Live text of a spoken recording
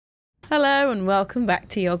Hello and welcome back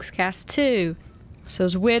to Yogscast 2. So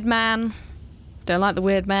there's a weird man. Don't like the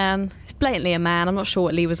weird man. It's blatantly a man. I'm not sure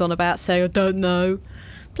what Lee was on about, so I don't know.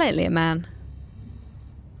 Blatantly a man.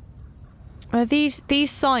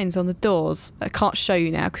 These signs on the doors, I can't show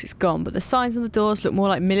you now because it's gone, but the signs on the doors look more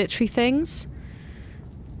like military things.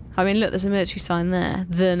 I mean, look, there's a military sign there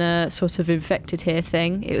than a sort of infected here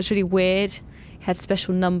thing. It was really weird. It had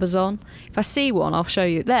special numbers on. If I see one, I'll show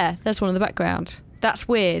you. There's one in the background. That's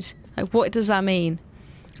weird. Like, what does that mean?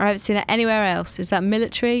 I haven't seen it anywhere else. Is that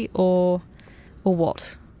military or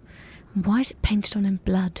what? Why is it painted on in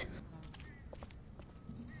blood?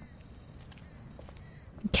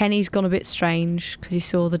 Kenny's gone a bit strange because he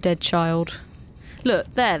saw the dead child. Look,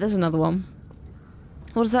 there's another one.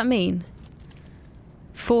 What does that mean?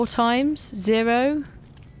 4 times? 0?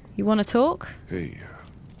 You want to talk? Hey,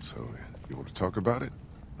 so you want to talk about it?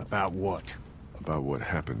 About what? About what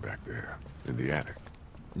happened back there in the attic.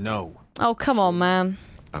 No. Oh, come on, man.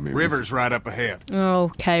 I mean, River's right up ahead.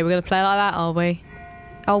 Okay, we're going to play like that, are we?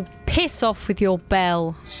 Oh, piss off with your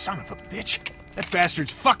bell. Son of a bitch. That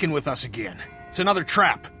bastard's fucking with us again. It's another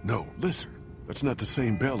trap. No, listen. That's not the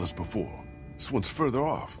same bell as before. This one's further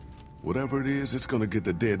off. Whatever it is, it's gonna get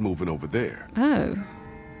the dead moving over there. Oh.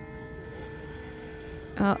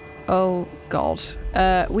 Oh, God.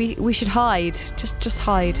 We should hide. Just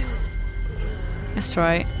hide. That's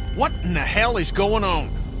right. What in the hell is going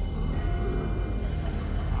on?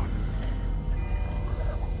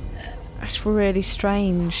 That's really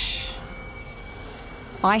strange.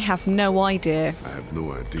 I have no idea. I have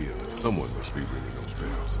no idea, but someone must be ringing those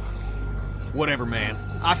bells. Whatever, man.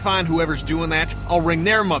 I find whoever's doing that, I'll ring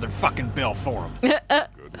their motherfucking bell for them.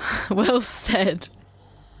 Well said.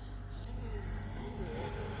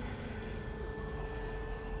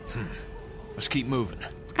 Let's keep moving.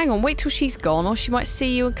 Hang on, wait till she's gone, or she might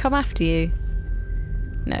see you and come after you.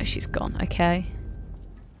 No, she's gone, okay.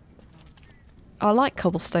 I like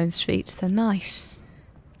cobblestone streets, they're nice.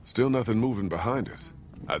 Still nothing moving behind us.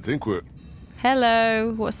 I think we're...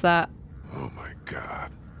 Hello, what's that? Oh my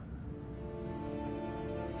God.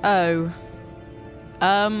 Oh.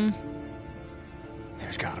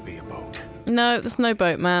 There's gotta be a boat. No, there's no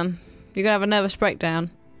boat, man. You're gonna have a nervous breakdown.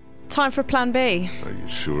 Time for a plan B. Are you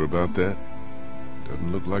sure about that?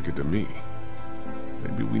 Doesn't look like it to me.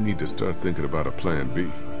 Maybe we need to start thinking about a plan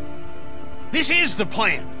B. This is the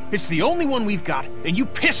plan. It's the only one we've got, and you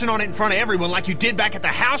pissing on it in front of everyone like you did back at the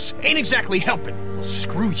house ain't exactly helping. Well,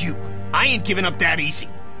 screw you. I ain't giving up that easy.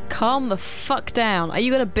 Calm the fuck down. Are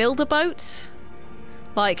you gonna build a boat?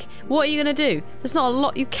 Like, what are you gonna do? There's not a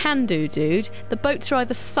lot you can do, dude. The boats are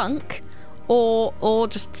either sunk or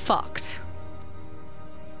just fucked.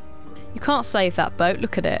 You can't save that boat,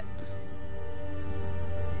 look at it.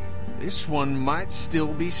 This one might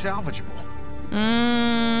still be salvageable.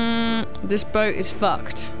 This boat is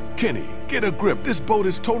fucked. Kenny, get a grip. This boat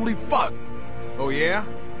is totally fucked. Oh yeah?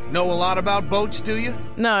 Know a lot about boats, do you?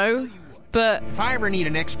 No, but... If I ever need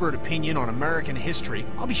an expert opinion on American history,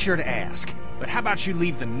 I'll be sure to ask. But how about you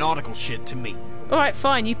leave the nautical shit to me? Alright,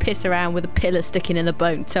 fine, you piss around with a pillar sticking in a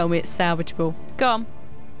boat and tell me it's salvageable. Go on.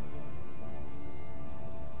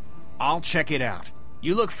 I'll check it out.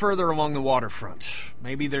 You look further along the waterfront.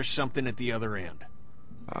 Maybe there's something at the other end.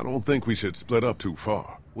 I don't think we should split up too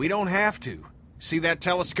far. We don't have to. See that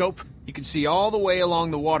telescope? You can see all the way along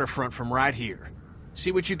the waterfront from right here.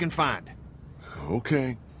 See what you can find.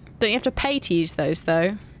 Okay. Don't you have to pay to use those,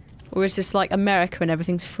 though? Or is this like America and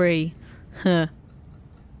everything's free? Huh.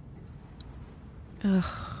 Ugh.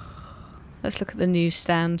 Let's look at the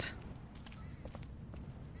newsstand.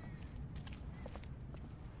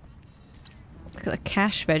 Look at the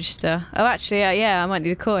cash register. Oh, actually, yeah, I might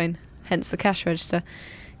need a coin. Hence the cash register.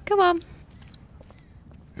 Come on.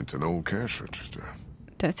 It's an old cash register.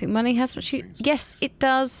 Don't think money has much use. Yes, it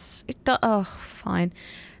does. It does. Oh, fine.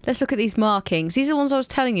 Let's look at these markings. These are the ones I was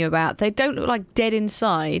telling you about. They don't look like dead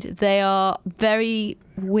inside. They are very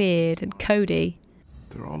weird and codey.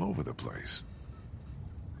 They're all over the place.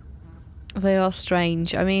 They are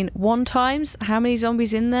strange. I mean, 1 times, how many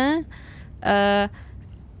zombies in there? The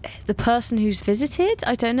person who's visited?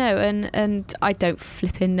 I don't know, and I don't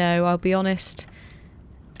flipping know, I'll be honest.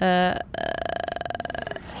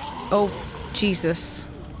 Oh, Jesus.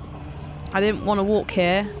 I didn't want to walk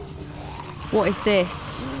here. What is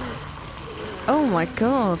this? Oh my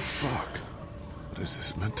God. Fuck. What is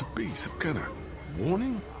this meant to be? Some kind of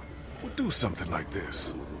warning? We'll do something like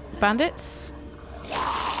this. Bandits?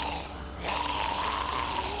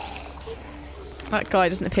 That guy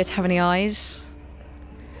doesn't appear to have any eyes.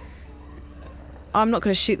 I'm not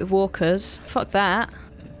going to shoot the walkers. Fuck that.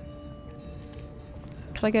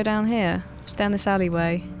 Can I go down here? It's down this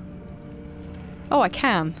alleyway. Oh, I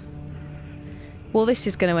can. Well, this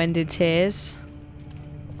is going to end in tears.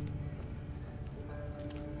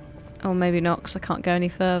 Or maybe not, because I can't go any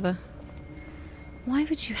further. Why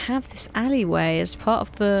would you have this alleyway as part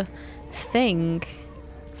of the thing?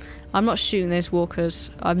 I'm not shooting those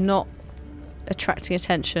walkers. I'm not attracting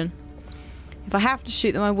attention. If I have to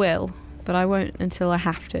shoot them, I will. But I won't until I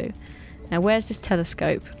have to. Now, where's this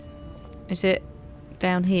telescope? Is it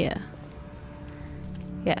down here?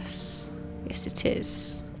 Yes. Yes, it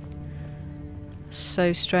is.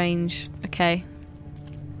 So strange. Okay.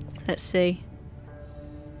 Let's see.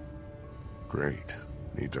 Great.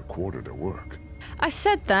 Needs a quarter to work. I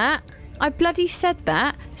said that. I bloody said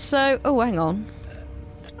that. So... Oh, hang on.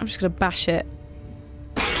 I'm just going to bash it.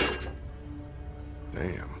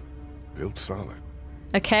 Damn. Built solid.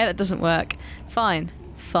 Okay, that doesn't work. Fine.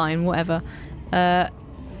 Fine, whatever.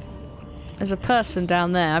 There's a person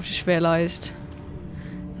down there, I've just realised.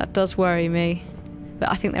 That does worry me. But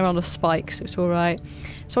I think they're on a spike, so it's alright.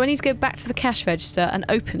 So I need to go back to the cash register and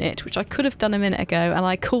open it, which I could have done a minute ago, and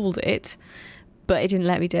I called it, but it didn't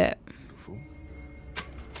let me do it.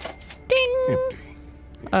 Ding! Empty.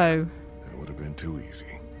 Oh. That would have been too easy.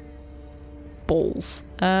 Balls.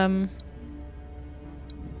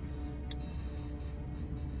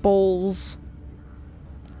 Balls.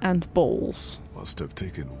 And balls. Must have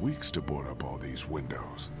taken weeks to board up all these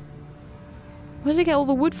windows. Where does he get all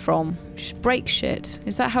the wood from? Just break shit.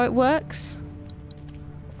 Is that how it works?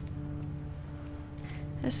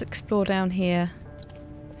 Let's explore down here.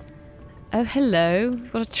 Oh, hello.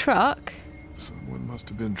 We've got a truck. Someone must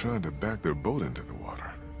have been trying to back their boat into the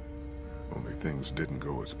water. Only things didn't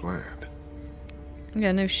go as planned.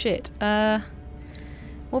 Yeah, no shit. What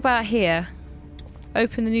about here?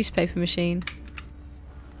 Open the newspaper machine.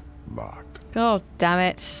 Locked. God damn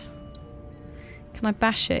it. Can I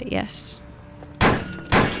bash it? Yes.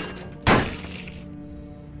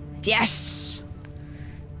 Yes!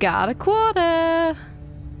 Got a quarter!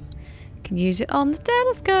 Can use it on the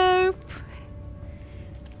telescope.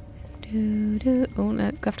 Oh no,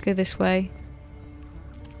 I have to go this way.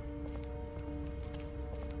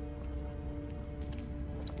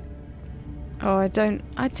 Oh, I don't,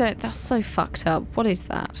 that's so fucked up. What is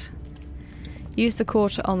that? Use the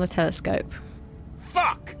quarter on the telescope.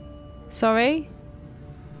 Fuck! Sorry?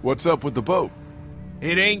 What's up with the boat?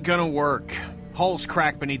 It ain't gonna work. Hull's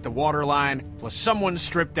cracked beneath the waterline, plus someone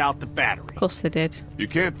stripped out the battery. Of course they did. You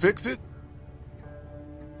can't fix it?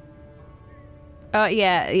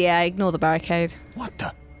 Yeah, ignore the barricade. What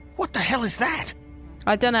the hell is that?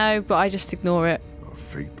 I don't know, but I just ignore it. A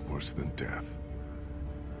fate worse than death.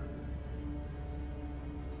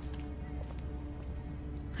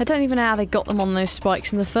 I don't even know how they got them on those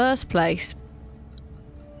spikes in the first place.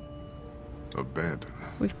 Abandoned.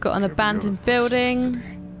 We've got an Every abandoned other place in the building.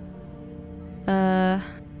 city.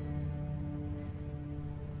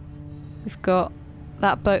 We've got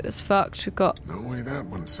that boat that's fucked. We've got... No way that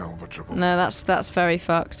one's salvageable. No, that's very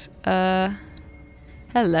fucked. Hello?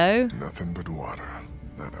 Nothing but water.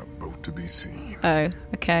 Not a boat to be seen. Oh,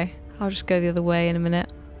 okay. I'll just go the other way in a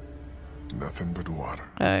minute. Nothing but water.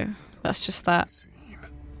 Oh, that's just that. Seen.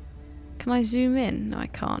 Can I zoom in? No, I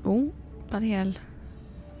can't. Oh, bloody hell.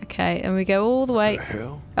 Okay, and we go all the way... The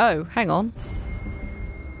hell? Oh, hang on.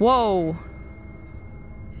 Whoa.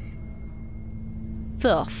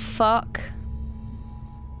 The fuck?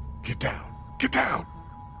 Get down. Get down.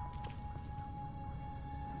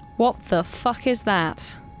 What the fuck is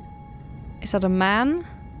that? Is that a man?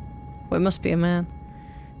 Well, it must be a man.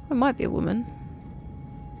 It might be a woman.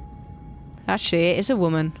 Actually, it is a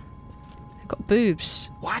woman. They've got boobs.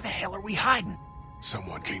 Why the hell are we hiding?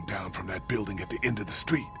 Someone came down from that building at the end of the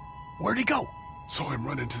street. Where'd he go? Saw him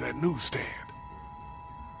run into that newsstand.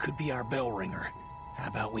 Could be our bell ringer. How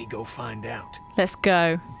about we go find out? Let's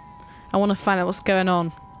go. I want to find out what's going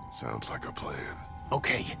on. Sounds like a plan.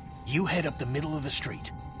 Okay, you head up the middle of the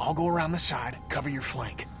street. I'll go around the side, cover your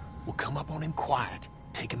flank. We'll come up on him quiet,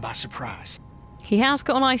 take him by surprise. He has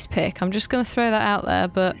got an ice pick. I'm just going to throw that out there,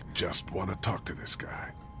 but... We just want to talk to this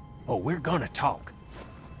guy. Oh, we're gonna talk.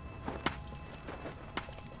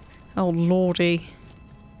 Oh, lordy.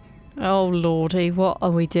 Oh, lordy. What are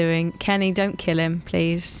we doing? Kenny, don't kill him,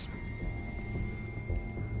 please.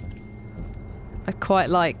 I'd quite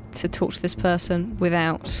like to talk to this person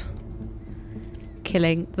without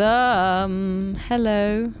killing them.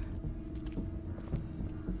 Hello.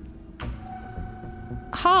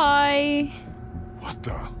 Hi. What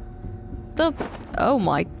the? Oh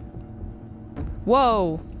my.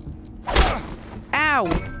 Whoa.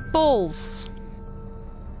 Ow. Balls.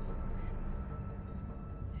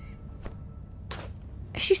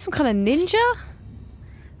 Is she some kind of ninja?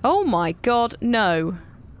 Oh my god, no.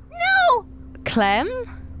 No! Clem?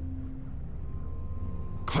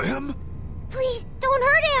 Clem? Please, don't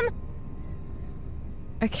hurt him!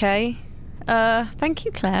 Okay. Thank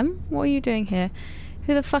you, Clem. What are you doing here?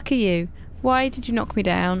 Who the fuck are you? Why did you knock me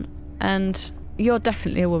down? And you're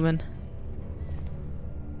definitely a woman.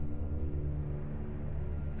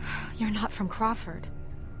 You're not from Crawford.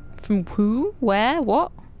 From who? Where?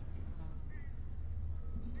 What?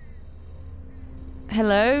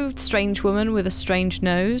 Hello, strange woman with a strange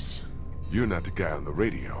nose. You're not the guy on the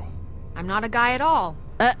radio. I'm not a guy at all.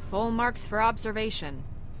 Full marks for observation.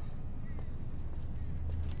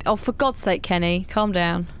 Oh, for God's sake, Kenny, calm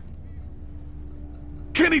down.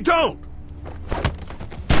 Kenny, don't!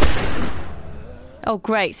 Oh,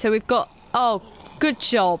 great. So we've got... Oh, good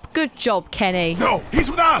job. Good job, Kenny. No, he's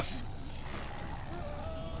with us!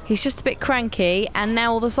 He's just a bit cranky, and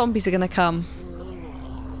now all the zombies are going to come.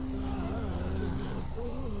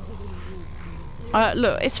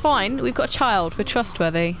 Look, it's fine. We've got a child. We're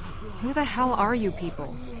trustworthy. Who the hell are you people?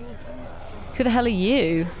 Who the hell are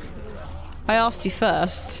you? I asked you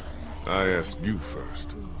first. I asked you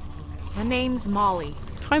first. The name's Molly.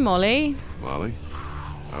 Hi, Molly. Molly,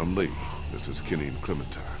 I'm Lee. This is Kenny and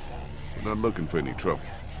Clementine. We're not looking for any trouble.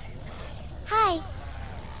 Hi.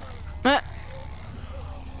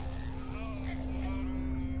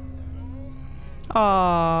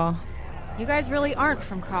 Aww. You guys really aren't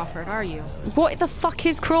from Crawford, are you? What the fuck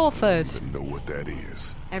is Crawford? I know what that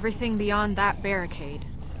is. Everything beyond that barricade.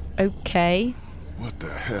 Okay. What the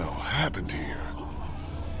hell happened here?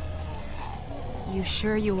 You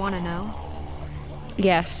sure you want to know?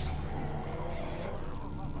 Yes.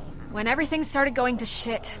 When everything started going to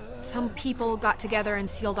shit, some people got together and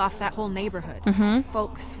sealed off that whole neighborhood.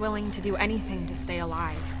 Folks willing to do anything to stay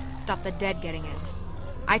alive, stop the dead getting in.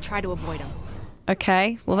 I try to avoid them.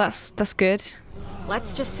 Okay, well that's good.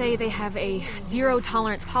 Let's just say they have a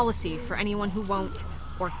zero-tolerance policy for anyone who won't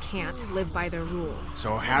or can't live by their rules.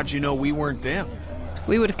 So how'd you know we weren't them?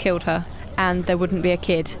 We would have killed her, and there wouldn't be a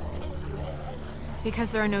kid.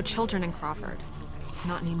 Because there are no children in Crawford.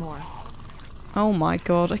 Not anymore. Oh my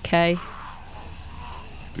god, okay.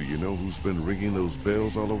 Do you know who's been ringing those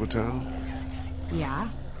bells all over town? Yeah,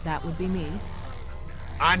 that would be me.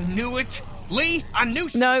 I knew it! Lee, I knew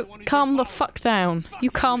she No, was one of calm your the fuck down.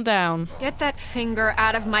 You calm down. Get that finger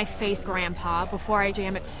out of my face, Grandpa, before I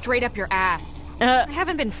jam it straight up your ass. I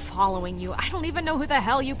haven't been following you. I don't even know who the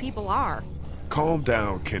hell you people are. Calm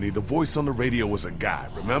down, Kenny. The voice on the radio was a guy,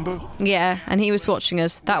 remember? Yeah, and he was watching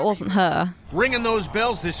us. That wasn't her. Ringing those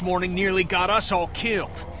bells this morning nearly got us all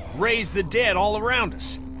killed. Raised the dead all around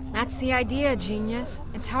us. That's the idea, genius.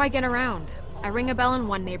 It's how I get around. I ring a bell in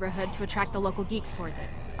one neighborhood to attract the local geeks towards it.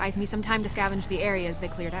 Buys me some time to scavenge the areas they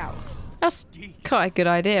cleared out. That's quite a good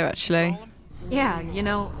idea, actually. Yeah, you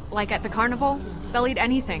know, like at the carnival, they'll eat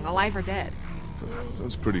anything, alive or dead.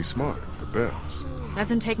 That's pretty smart, the bells.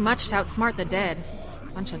 Doesn't take much to outsmart the dead.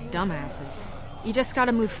 Bunch of dumbasses. You just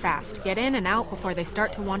gotta move fast, get in and out before they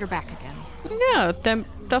start to wander back again. Yeah, then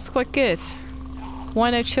that's quite good. Why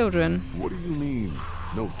no children? What do you mean,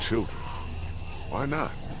 no children? Why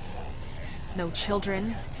not? No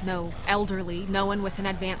children, no elderly, no one with an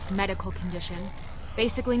advanced medical condition.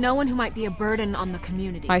 Basically, no one who might be a burden on the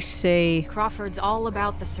community. I see. Crawford's all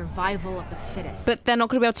about the survival of the fittest. But they're not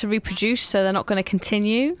going to be able to reproduce, so they're not going to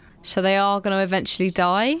continue. So they are going to eventually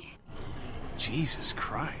die. Jesus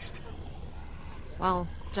Christ. Well,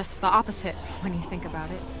 just the opposite when you think about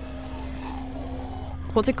it.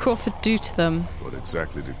 What did Crawford do to them? What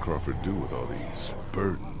exactly did Crawford do with all these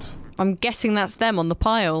burdens? I'm guessing that's them on the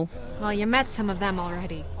pile. Well, you met some of them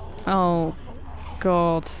already. Oh,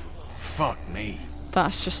 God. Fuck me.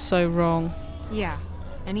 That's just so wrong. Yeah.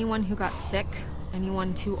 Anyone who got sick,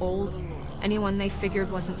 anyone too old, anyone they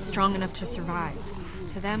figured wasn't strong enough to survive.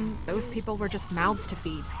 To them, those people were just mouths to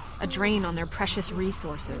feed, a drain on their precious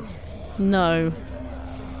resources. No.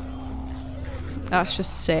 That's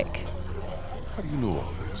just sick. How do you know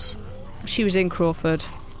all this? She was in Crawford.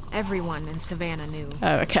 Everyone in Savannah knew.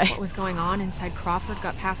 Oh, okay. What was going on inside Crawford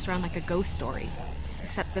got passed around like a ghost story.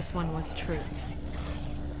 Except this one was true.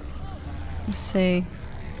 Let's see.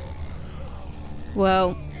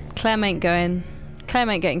 Well, Clem ain't going. Clem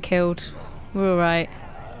ain't getting killed. We're alright.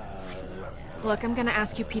 Look, I'm gonna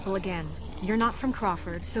ask you people again. You're not from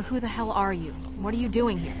Crawford, so who the hell are you? What are you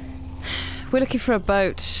doing here? We're looking for a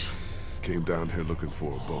boat. Came down here looking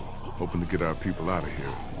for a boat, hoping to get our people out of here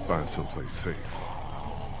and find someplace safe.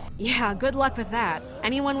 Yeah, good luck with that.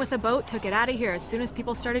 Anyone with a boat took it out of here as soon as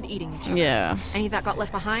people started eating each other. Yeah, Any that got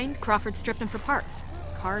left behind, Crawford stripped them for parts.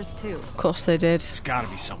 Cars, too. of course they did. There's gotta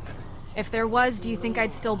be something. If there was, do you think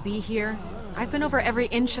I'd still be here? I've been over every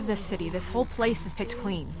inch of this city. This whole place is picked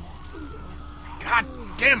clean. God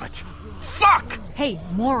damn it! Fuck! Hey,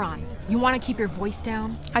 moron. You want to keep your voice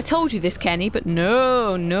down? I told you this, Kenny, but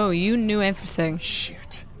no, you knew everything.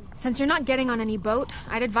 Shit. Since you're not getting on any boat,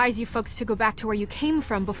 I'd advise you folks to go back to where you came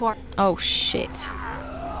from before... Oh, shit.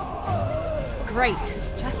 Great.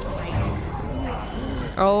 Just great.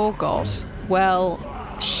 Oh, God. Well,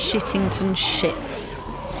 Shittington shits.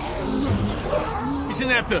 Isn't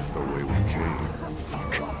that the way we came.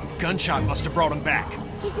 fuck? Gunshot must have brought him back.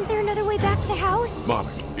 Isn't there another way back to the house?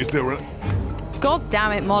 Molly, is there a... God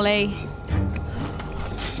damn it, Molly.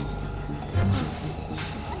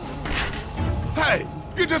 Hey,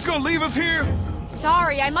 you just gonna leave us here?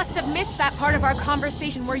 Sorry, I must have missed that part of our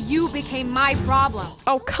conversation where you became my problem.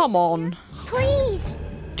 Oh, come on. Please!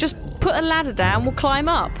 Just put a ladder down, we'll climb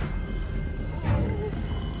up.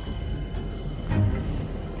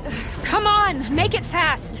 Come on, make it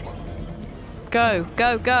fast. Go,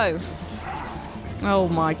 go, go. Oh,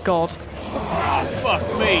 my God. Oh, fuck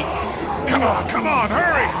me. Come on,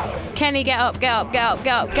 hurry! Kenny, get up, get up, get up,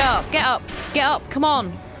 get up, get up, get up, get up, come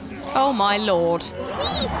on. Oh, my Lord.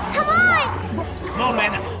 Lee, come on! Come on,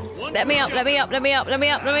 man. Let me up, let me up, let me up, let me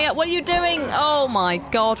up, let me up. What are you doing? Oh, my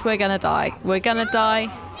God, we're gonna die. We're gonna die.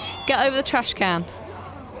 Get over the trash can.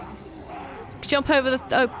 Jump over the...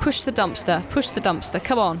 Oh, push the dumpster. Push the dumpster.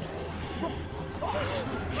 Come on.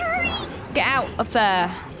 Get out of there.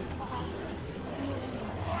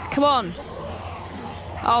 Come on.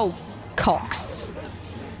 Oh, cocks.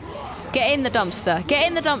 Get in the dumpster. Get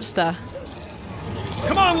in the dumpster.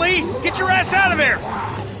 Come on, Lee. Get your ass out of there.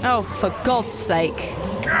 Oh, for God's sake.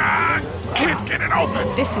 God, can't get it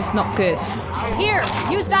open. This is not good. Here,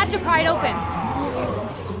 use that to pry it open.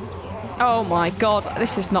 Oh my God,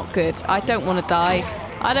 this is not good. I don't want to die.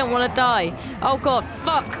 I don't want to die. Oh God,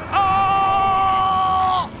 fuck.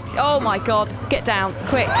 Oh! Oh my God, get down,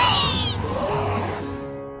 quick.